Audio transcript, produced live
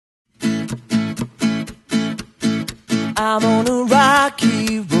I'm on a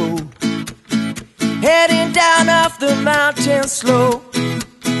rocky road, heading down off the mountain slow.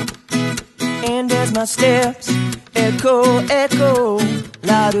 And as my steps echo, echo,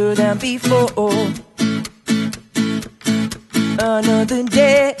 louder than before, another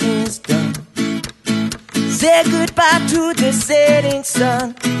day is done. Say goodbye to the setting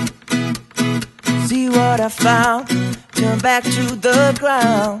sun. See what I found, turn back to the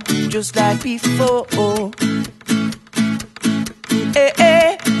ground, just like before. Hey,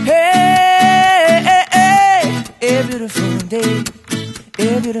 hey, hey, hey, hey. A beautiful day,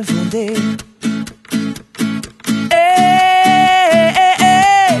 a beautiful day. Hey, hey,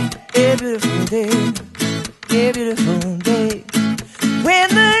 hey, a beautiful day, a beautiful day. When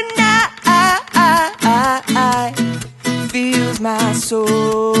the night fills my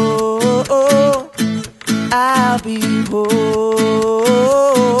soul, I'll be home,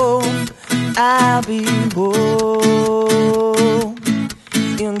 I'll be home.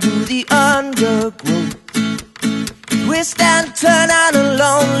 Into the undergrowth, twist and turn on a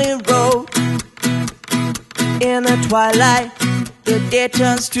lonely road. In the twilight, the day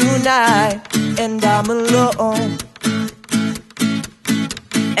turns to night, and I'm alone.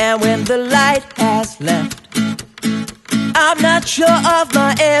 And when the light has left, I'm not sure of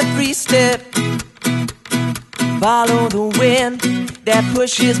my every step. Follow the wind that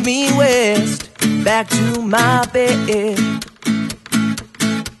pushes me west, back to my bed.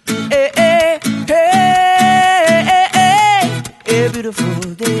 Hey, hey, hey, hey, hey. A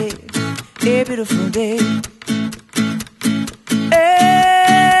beautiful day, a beautiful day.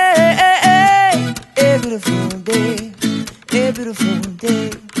 Hey, hey, hey, a beautiful day, a beautiful day.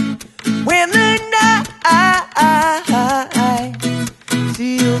 When the night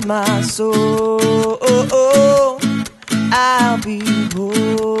fills my soul, I'll be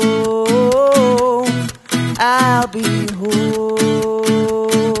home, I'll be home.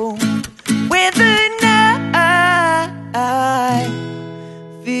 When the night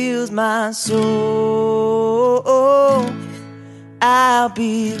fills my soul, I'll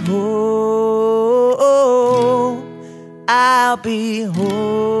be home, I'll be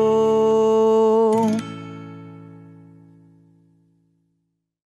home.